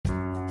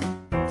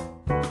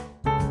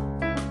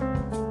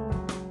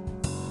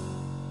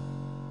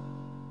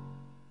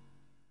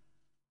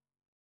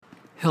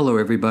Hello,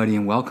 everybody,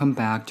 and welcome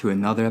back to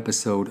another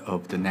episode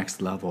of The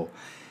Next Level.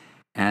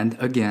 And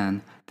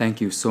again, thank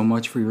you so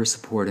much for your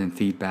support and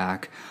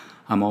feedback.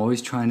 I'm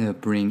always trying to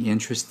bring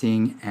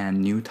interesting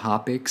and new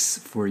topics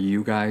for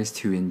you guys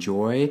to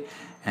enjoy,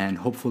 and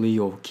hopefully,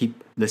 you'll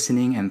keep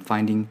listening and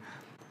finding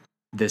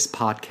this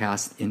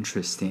podcast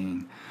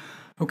interesting.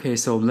 Okay,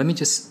 so let me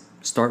just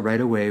start right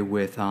away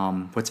with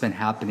what's been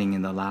happening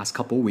in the last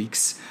couple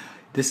weeks.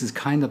 This is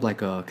kind of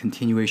like a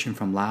continuation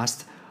from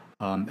last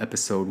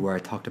episode where I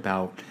talked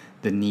about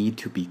the need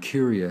to be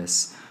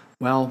curious.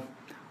 Well,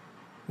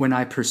 when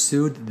I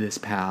pursued this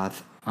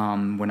path,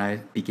 when I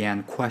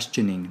began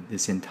questioning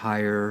this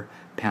entire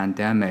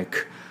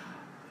pandemic,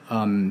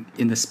 in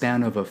the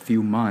span of a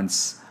few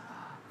months,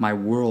 my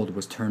world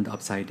was turned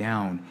upside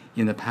down.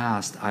 In the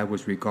past, I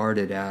was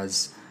regarded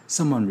as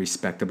someone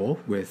respectable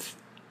with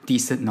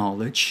decent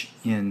knowledge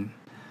in,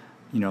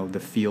 the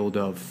field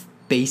of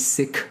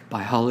basic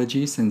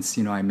biology, since,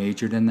 I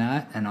majored in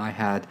that, and I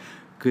had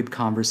good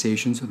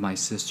conversations with my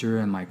sister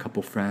and my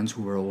couple friends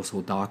who were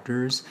also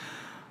doctors.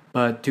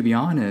 But to be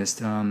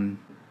honest,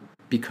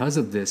 because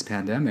of this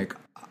pandemic,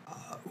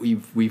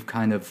 we've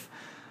kind of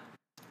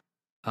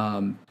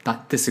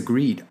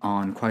disagreed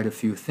on quite a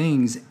few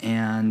things,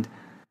 and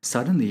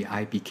suddenly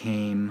I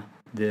became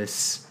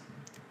this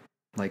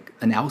like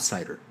an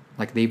outsider.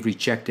 Like they've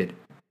rejected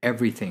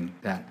everything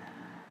that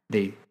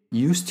they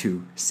used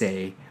to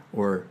say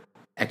or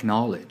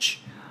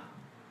acknowledge.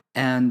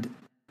 And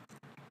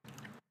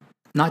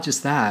not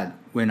just that,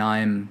 when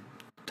I'm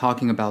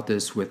talking about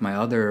this with my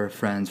other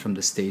friends from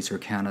the States or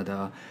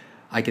Canada,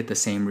 I get the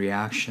same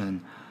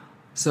reaction.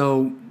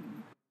 So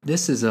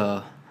this is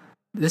an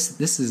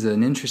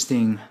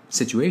interesting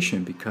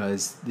situation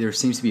because there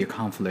seems to be a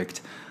conflict.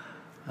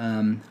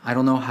 I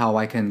don't know how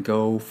I can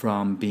go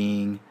from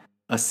being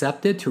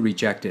accepted to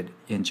rejected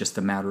in just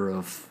a matter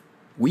of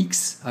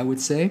weeks, I would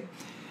say.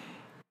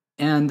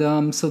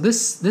 And so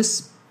this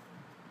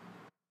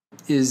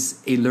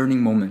is a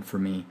learning moment for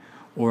me,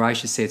 or I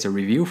should say it's a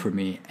review for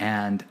me.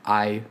 And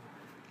I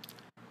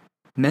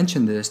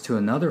mentioned this to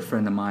another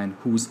friend of mine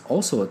who's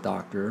also a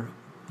doctor,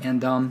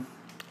 and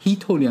he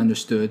totally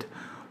understood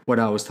what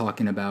I was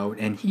talking about,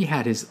 and he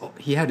had his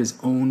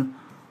own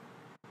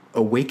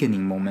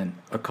awakening moment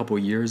a couple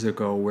years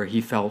ago where he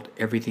felt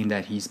everything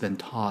that he's been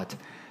taught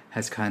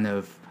has kind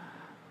of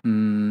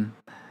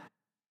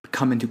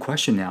come into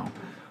question now.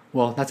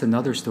 Well, that's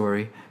another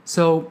story.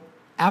 So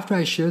after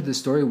I shared this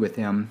story with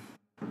him,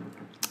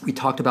 we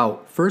talked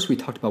about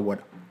what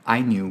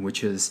I knew,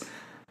 which is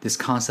this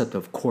concept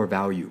of core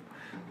value.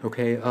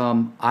 Okay,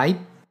 I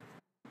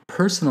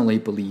personally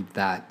believe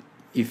that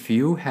if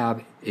you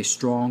have a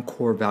strong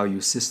core value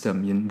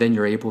system, then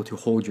you're able to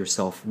hold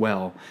yourself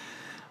well.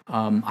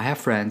 I have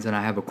friends and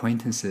I have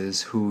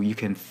acquaintances who you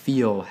can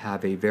feel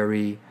have a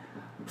very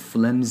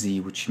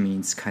flimsy, which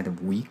means kind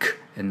of weak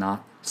and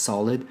not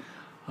solid,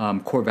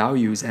 core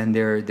values, and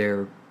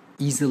they're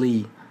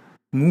easily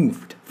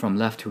moved from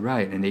left to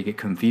right and they get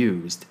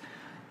confused.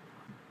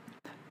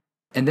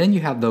 And then you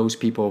have those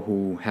people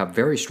who have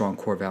very strong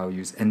core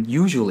values, and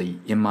usually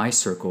in my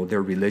circle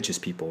they're religious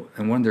people,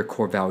 and one of their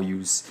core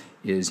values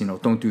is,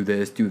 don't do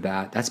this, do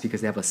that. That's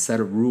because they have a set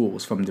of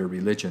rules from their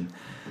religion.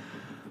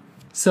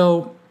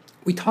 So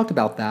we talked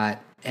about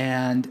that,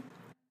 and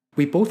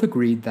we both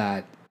agreed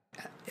that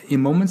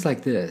in moments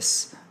like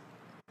this,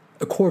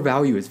 a core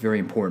value is very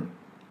important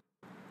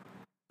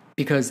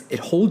because it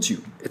holds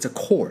you. It's a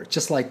core,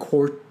 just like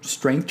core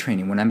strength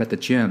training. When I'm at the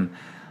gym,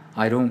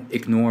 I don't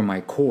ignore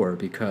my core,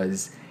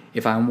 because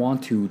if I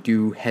want to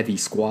do heavy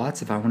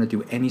squats, if I want to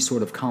do any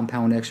sort of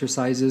compound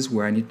exercises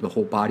where I need the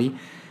whole body,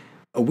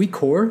 a weak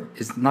core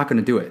is not going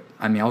to do it.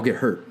 I mean, I'll get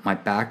hurt. My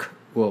back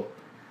will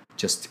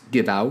just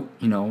give out.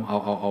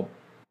 I'll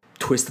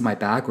twist my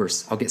back, or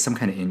I'll get some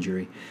kind of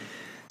injury.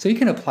 So you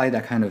can apply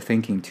that kind of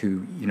thinking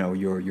to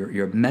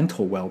your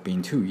mental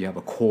well-being too. You have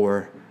a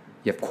core.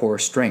 You have core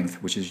strength,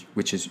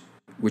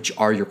 which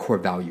are your core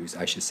values,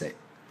 I should say.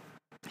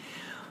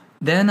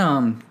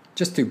 Then,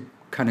 just to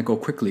kind of go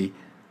quickly,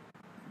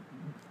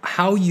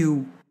 how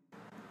you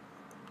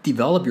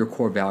develop your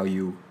core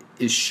value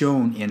is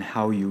shown in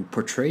how you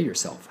portray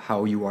yourself,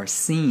 how you are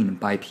seen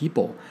by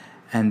people,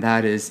 and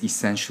that is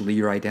essentially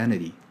your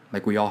identity.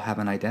 Like, we all have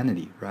an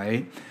identity,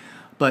 right?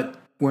 But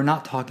we're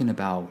not talking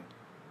about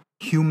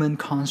human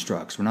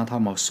constructs. We're not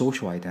talking about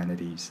social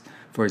identities.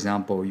 For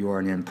example, you're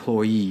an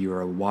employee,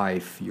 you're a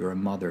wife, you're a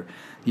mother.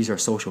 These are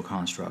social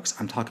constructs.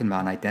 I'm talking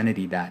about an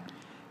identity that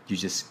you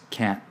just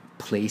can't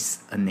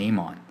place a name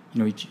on.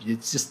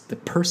 It's just the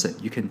person.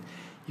 You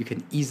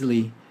can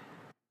easily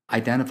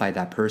identify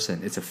that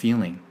person. It's a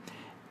feeling.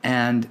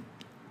 And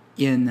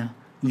in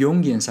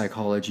Jungian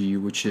psychology,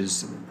 which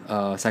is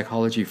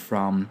psychology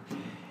from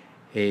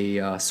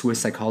a Swiss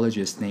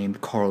psychologist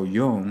named Carl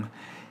Jung,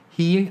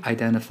 he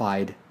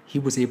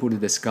was able to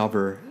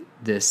discover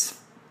this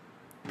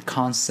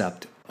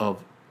concept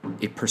of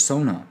a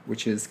persona,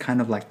 which is kind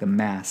of like the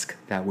mask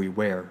that we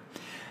wear.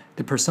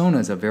 The persona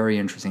is a very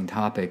interesting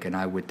topic, and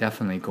I would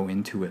definitely go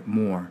into it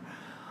more.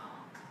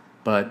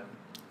 But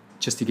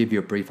just to give you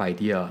a brief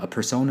idea, a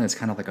persona is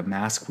kind of like a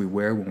mask we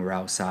wear when we're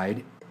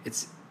outside.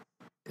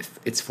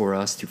 It's for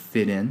us to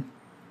fit in,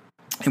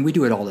 and we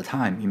do it all the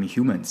time. I mean,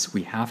 humans,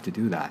 we have to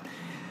do that.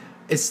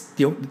 It's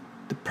the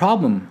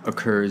problem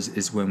occurs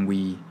is when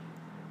we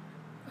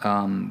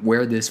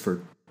wear this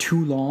for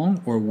too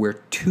long, or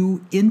we're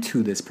too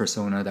into this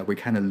persona that we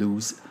kind of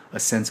lose a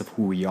sense of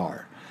who we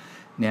are.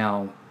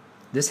 Now,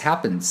 this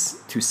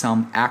happens to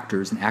some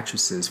actors and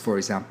actresses, for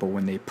example,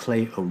 when they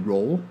play a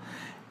role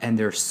and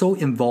they're so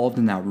involved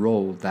in that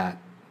role that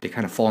they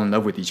kind of fall in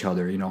love with each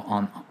other,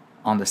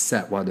 on the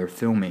set while they're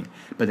filming.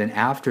 But then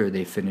after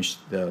they finish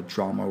the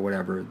drama or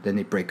whatever, then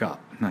they break up.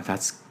 Now,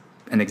 that's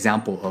an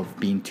example of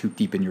being too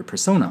deep in your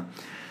persona.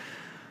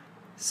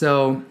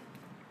 So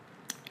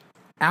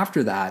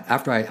after that,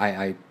 after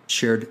I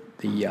shared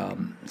the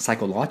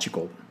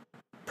psychological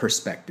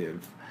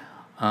perspective,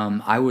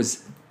 I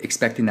was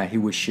expecting that he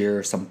would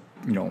share some,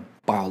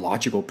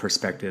 biological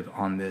perspective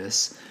on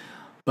this.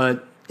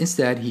 But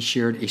instead, he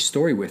shared a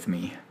story with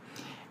me.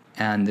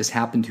 And this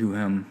happened to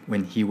him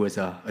when he was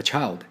a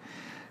child.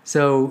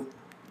 So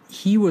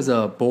he was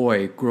a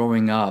boy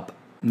growing up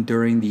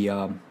during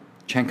the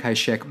Chiang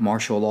Kai-shek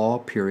martial law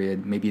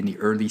period, maybe in the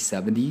early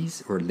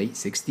 70s or late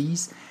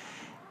 60s.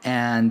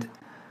 And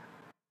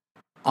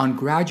on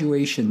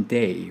graduation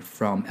day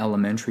from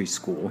elementary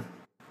school,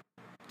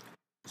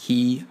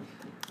 he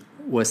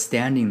was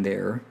standing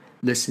there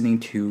listening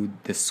to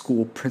the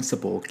school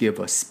principal give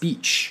a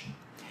speech.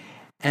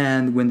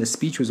 And when the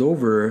speech was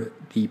over,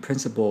 the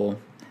principal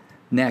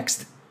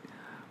next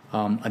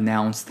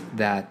announced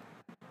that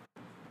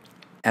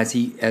as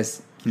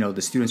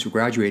the students were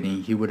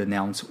graduating, he would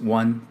announce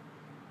one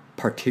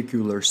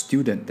particular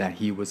student that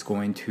he was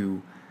going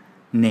to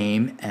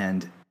name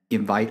and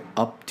invite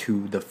up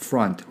to the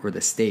front or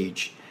the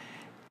stage.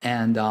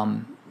 And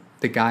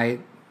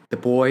the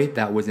boy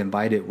that was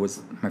invited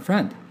was my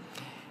friend.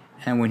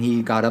 And when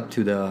he got up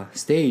to the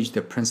stage,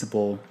 the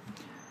principal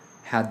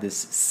had this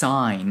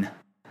sign,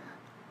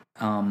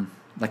 a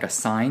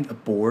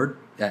board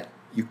that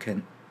you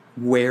can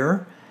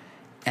wear.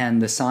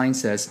 And the sign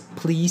says,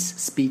 "Please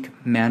speak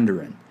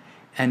Mandarin."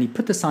 And he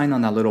put the sign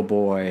on that little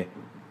boy,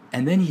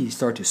 and then he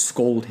started to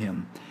scold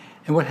him.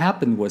 And what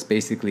happened was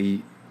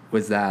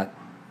that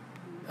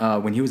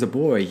when he was a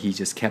boy, he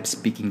just kept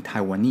speaking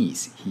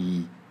Taiwanese.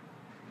 He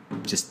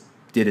just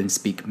didn't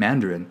speak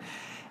Mandarin.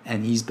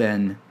 And he's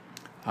been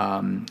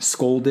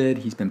scolded.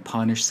 He's been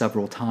punished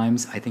several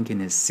times, I think in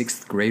his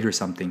 6th grade or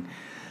something.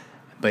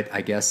 But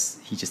I guess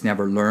he just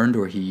never learned,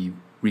 or he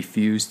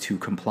refused to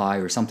comply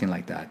or something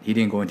like that. He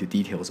didn't go into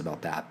details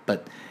about that.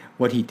 But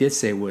what he did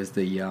say was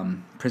the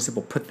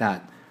principal put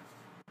that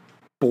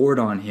board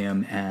on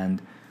him,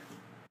 and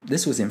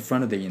this was in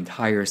front of the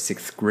entire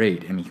 6th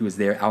grade. I mean, he was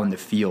there out in the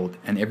field,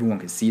 and everyone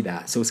could see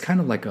that. So it's kind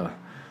of like a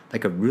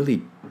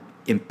really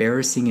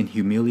embarrassing and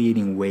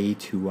humiliating way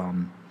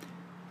to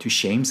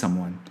shame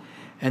someone.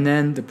 And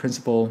then the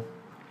principal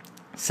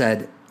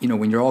said,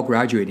 when you're all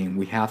graduating,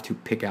 we have to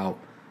pick out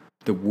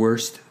the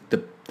worst,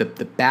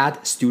 the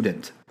bad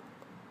student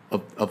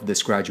of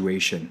this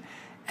graduation.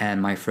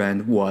 And my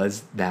friend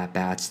was that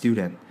bad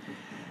student.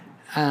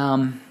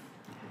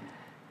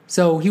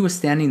 So he was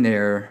standing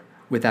there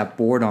with that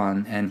board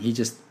on, and he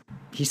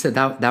said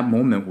that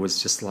moment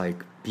was just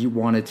like he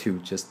wanted to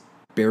just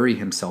bury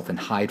himself and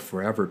hide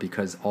forever,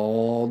 because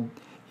all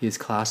his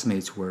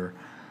classmates were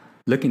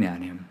looking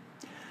at him.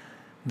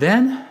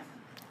 Then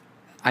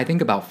I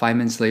think about 5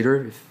 minutes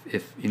later,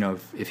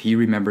 if he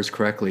remembers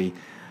correctly,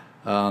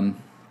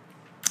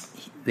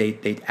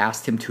 they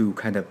asked him to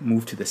kind of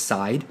move to the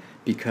side,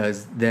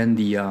 because then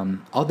the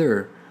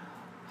other,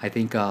 I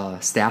think,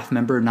 staff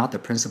member, not the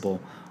principal,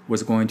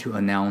 was going to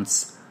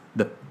announce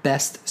the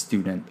best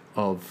student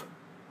of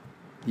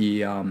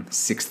the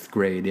 6th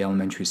grade, the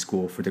elementary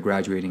school, for the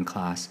graduating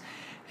class.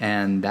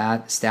 And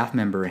that staff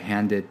member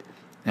handed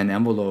an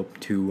envelope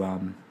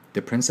to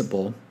the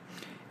principal,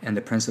 and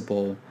the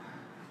principal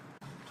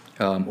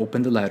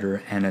opened the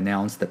letter and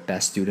announced the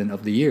best student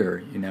of the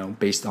year,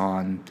 based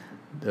on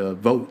the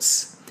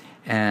votes.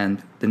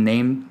 And the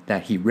name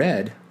that he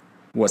read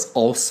was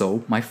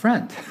also my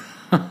friend,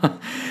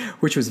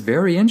 which was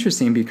very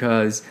interesting,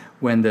 because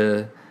when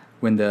the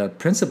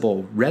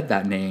principal read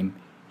that name,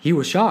 he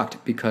was shocked,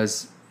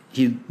 because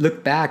he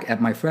looked back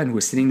at my friend who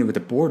was sitting there with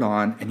the board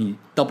on, and he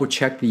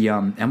double-checked the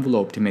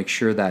envelope to make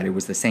sure that it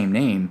was the same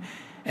name,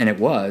 and it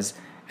was.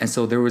 And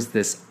so there was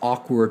this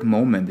awkward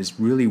moment, this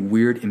really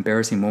weird,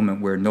 embarrassing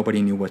moment where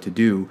nobody knew what to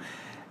do.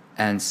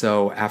 And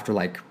so after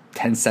like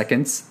 10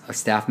 seconds, a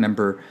staff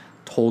member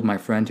told my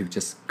friend to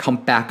just come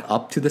back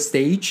up to the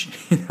stage,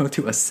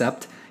 to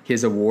accept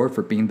his award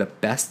for being the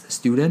best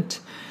student.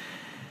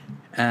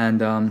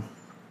 And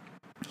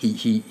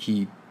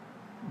he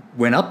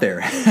went up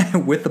there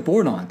with the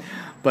board on.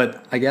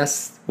 But I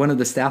guess one of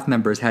the staff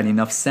members had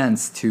enough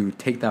sense to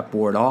take that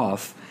board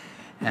off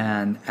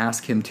and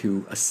ask him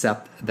to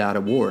accept that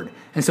award.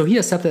 And so he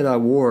accepted that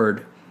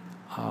award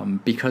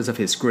because of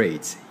his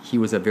grades. He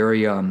was a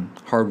very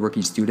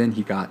hardworking student.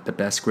 He got the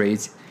best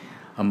grades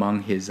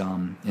among his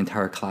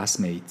entire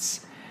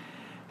classmates.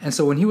 And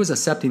so when he was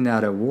accepting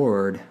that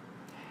award,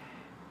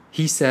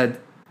 he said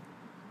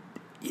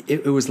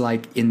it was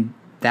like in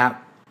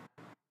that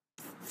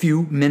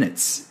few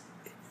minutes,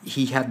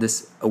 he had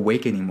this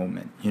awakening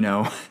moment,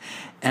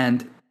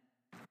 And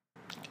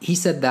he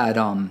said that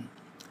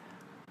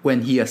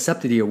when he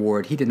accepted the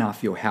award, he did not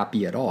feel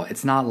happy at all.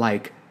 It's not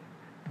like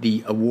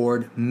the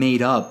award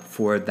made up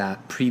for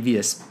that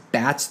previous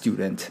bad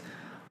student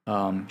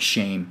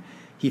shame.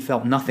 He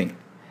felt nothing.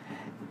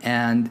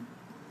 And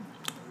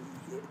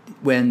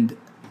when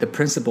the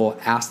principal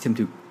asked him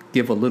to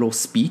give a little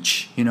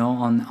speech,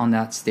 on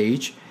that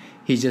stage,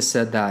 he just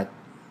said that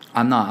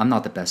I'm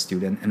not the best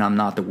student and I'm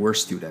not the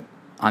worst student.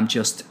 I'm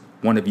just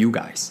one of you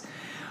guys.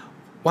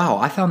 Wow,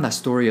 I found that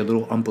story a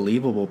little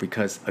unbelievable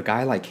because a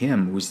guy like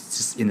him who was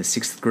just in the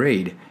 6th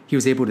grade, he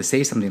was able to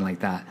say something like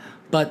that.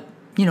 But,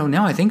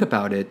 now I think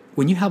about it,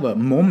 when you have a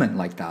moment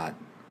like that,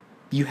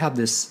 you have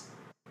this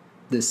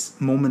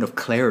moment of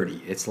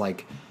clarity. It's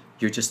like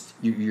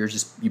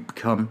you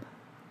become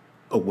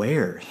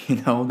aware,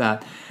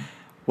 that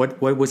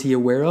what was he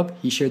aware of?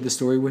 He shared the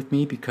story with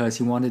me because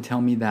he wanted to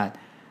tell me that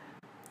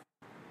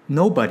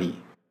nobody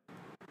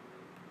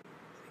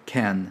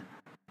can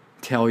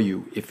tell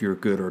you if you're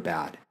good or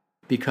bad,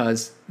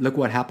 because look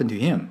what happened to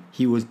him.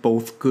 He was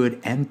both good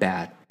and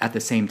bad at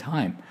the same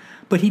time,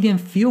 but he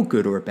didn't feel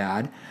good or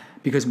bad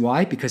because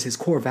why? Because his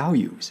core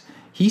values.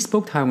 He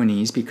spoke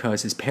Taiwanese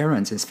because his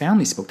parents, his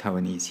family spoke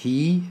Taiwanese.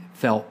 He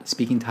felt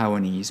speaking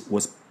Taiwanese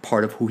was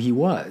part of who he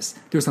was.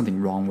 There was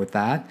nothing wrong with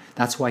that.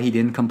 That's why he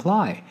didn't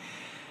comply.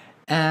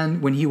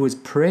 And when he was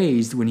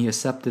praised, when he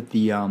accepted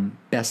the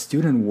best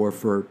student award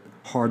for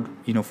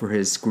for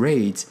his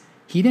grades,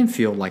 he didn't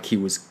feel like he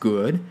was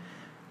good.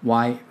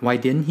 Why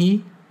didn't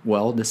he?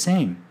 Well, the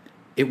same.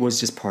 It was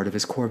just part of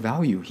his core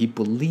value. He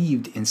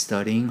believed in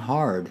studying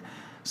hard.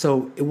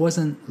 So it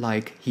wasn't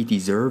like he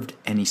deserved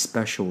any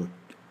special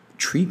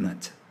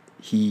treatment.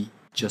 He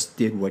just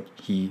did what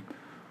he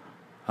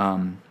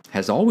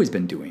has always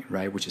been doing,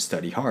 right? Which is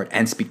study hard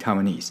and speak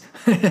Taiwanese.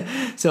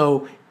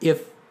 So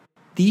if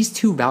these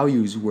two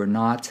values were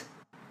not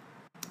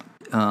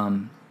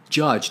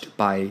judged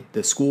by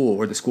the school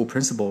or the school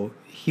principal,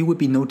 he would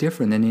be no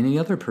different than any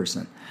other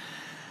person.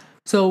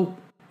 So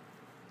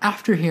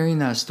after hearing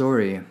that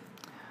story,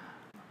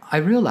 I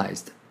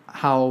realized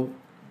how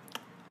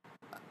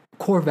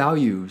core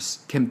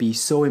values can be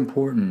so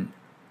important,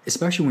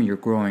 especially when you're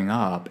growing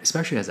up,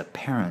 especially as a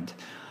parent,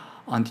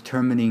 on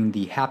determining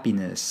the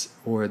happiness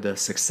or the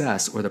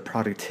success or the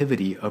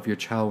productivity of your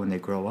child when they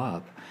grow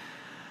up.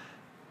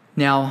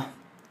 Now,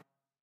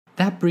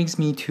 that brings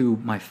me to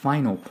my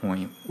final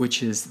point,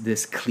 which is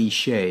this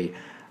cliche.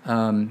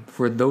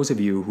 For those of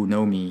you who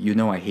know me,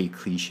 I hate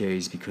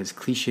cliches because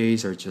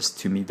cliches are just,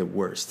 to me, the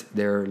worst.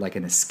 They're like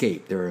an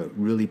escape. They're a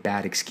really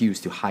bad excuse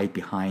to hide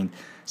behind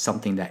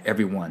something that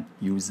everyone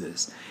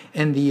uses.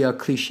 And the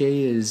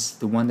cliche is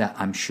the one that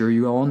I'm sure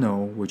you all know,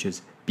 which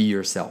is be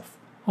yourself.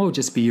 Oh,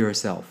 just be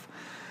yourself.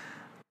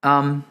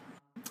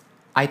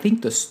 I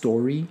think the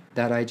story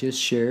that I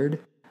just shared,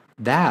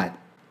 that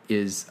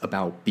is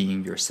about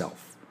being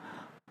yourself.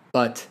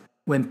 But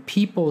when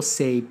people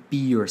say be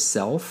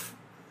yourself,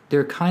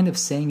 they're kind of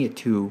saying it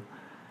to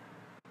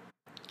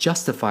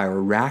justify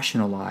or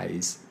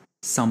rationalize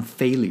some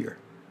failure.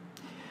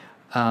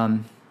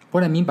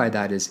 What I mean by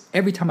that is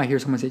every time I hear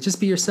someone say, just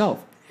be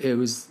yourself,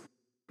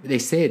 they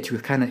say it to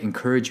kind of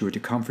encourage you or to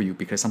comfort you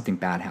because something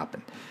bad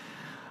happened.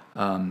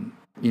 But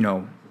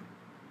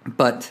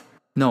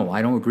no,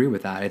 I don't agree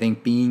with that. I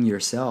think being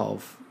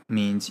yourself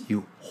means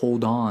you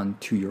hold on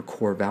to your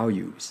core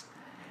values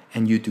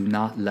and you do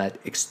not let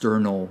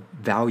external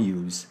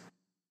values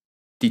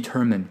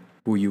determine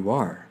who you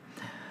are.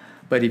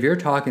 But if you're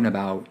talking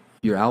about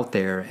you're out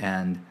there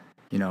and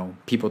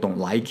people don't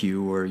like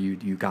you, or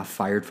you got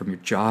fired from your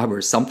job or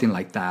something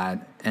like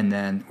that, and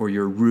then or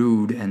you're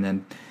rude, and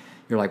then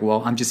you're like,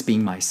 well, I'm just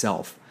being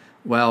myself.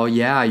 Well,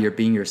 yeah, you're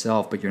being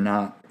yourself, but you're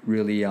not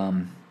really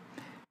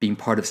being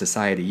part of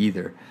society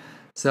either.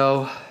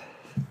 So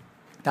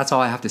that's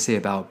all I have to say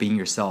about being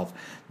yourself.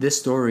 This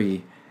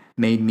story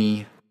made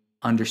me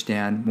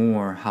understand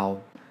more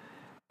how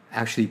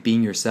actually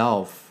being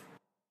yourself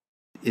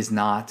is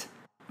not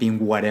being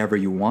whatever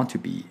you want to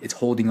be. It's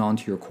holding on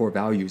to your core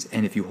values.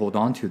 And if you hold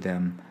on to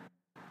them,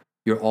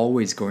 you're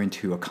always going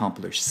to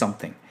accomplish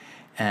something.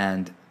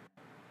 And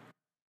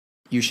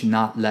you should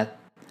not let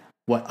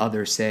what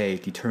others say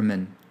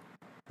determine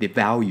the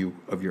value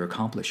of your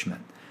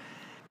accomplishment.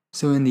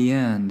 So in the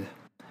end,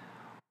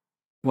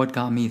 what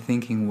got me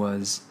thinking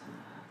was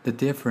the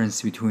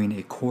difference between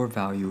a core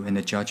value and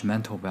a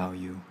judgmental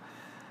value.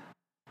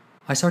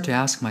 I start to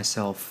ask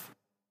myself,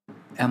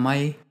 am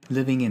I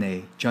living in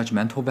a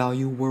judgmental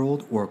value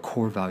world or a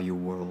core value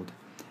world?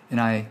 And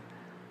I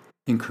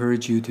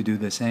encourage you to do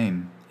the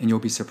same. And you'll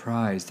be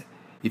surprised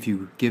if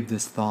you give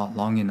this thought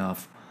long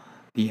enough,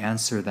 the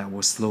answer that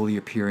will slowly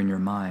appear in your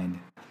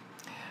mind.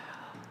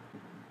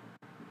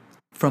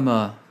 From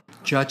a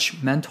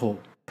judgmental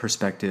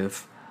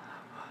perspective,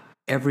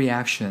 every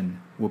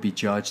action will be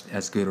judged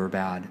as good or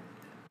bad.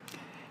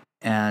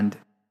 And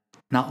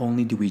not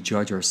only do we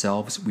judge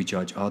ourselves, we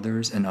judge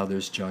others, and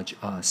others judge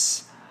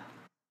us.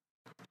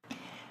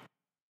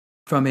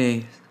 From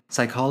a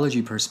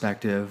psychology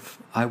perspective,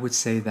 I would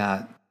say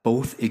that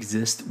both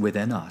exist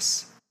within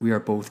us. We are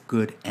both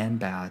good and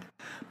bad.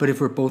 But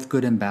if we're both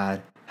good and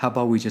bad, how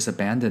about we just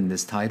abandon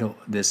this title,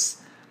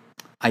 this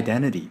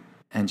identity,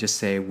 and just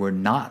say we're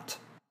not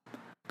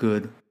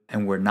good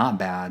and we're not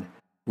bad,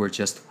 we're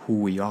just who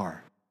we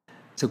are.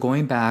 So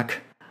going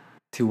back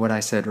to what I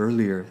said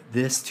earlier,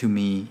 this to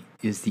me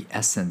is the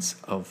essence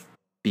of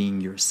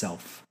being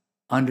yourself.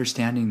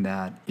 Understanding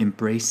that,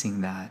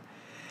 embracing that.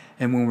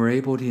 And when we're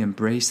able to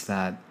embrace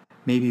that,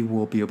 maybe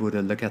we'll be able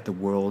to look at the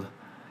world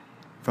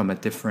from a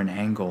different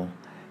angle,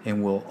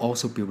 and we'll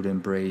also be able to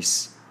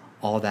embrace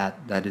all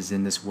that is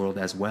in this world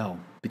as well,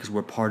 because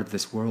we're part of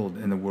this world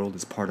and the world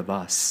is part of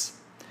us.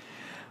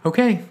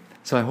 Okay,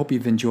 so I hope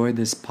you've enjoyed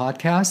this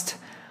podcast.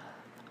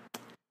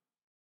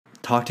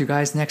 Talk to you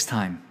guys next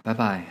time.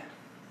 Bye-bye.